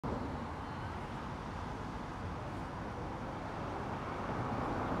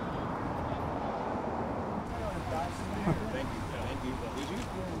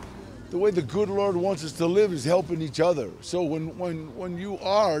the way the good Lord wants us to live is helping each other. So when you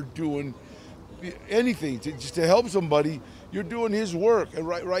are doing anything just to help somebody, you're doing His work. And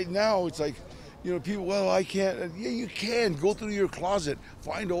right now, it's like, you know, people, well, I can't. Yeah, you can. Go through your closet,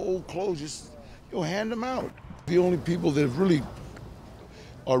 find old clothes, just, you know, hand them out. The only people that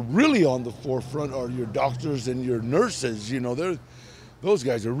are really on the forefront are your doctors and your nurses. You know, those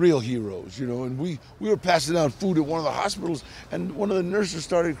guys are real heroes, you know. And we were passing out food at one of the hospitals, and one of the nurses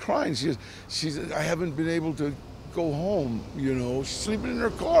started crying. She said, I haven't been able to go home, you know. She's sleeping in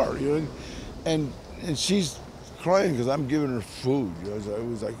her car, you know, and she's crying because I'm giving her food. You know, it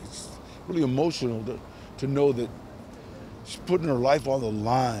was like, it's really emotional to know that she's putting her life on the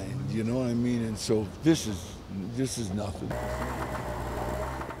line, you know what I mean? And so this is nothing.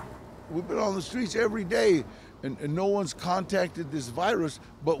 We've been on the streets every day, and no one's contacted this virus,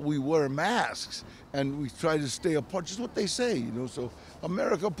 but we wear masks and we try to stay apart. Just what they say, you know. So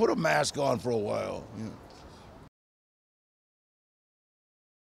America, put a mask on for a while. You know.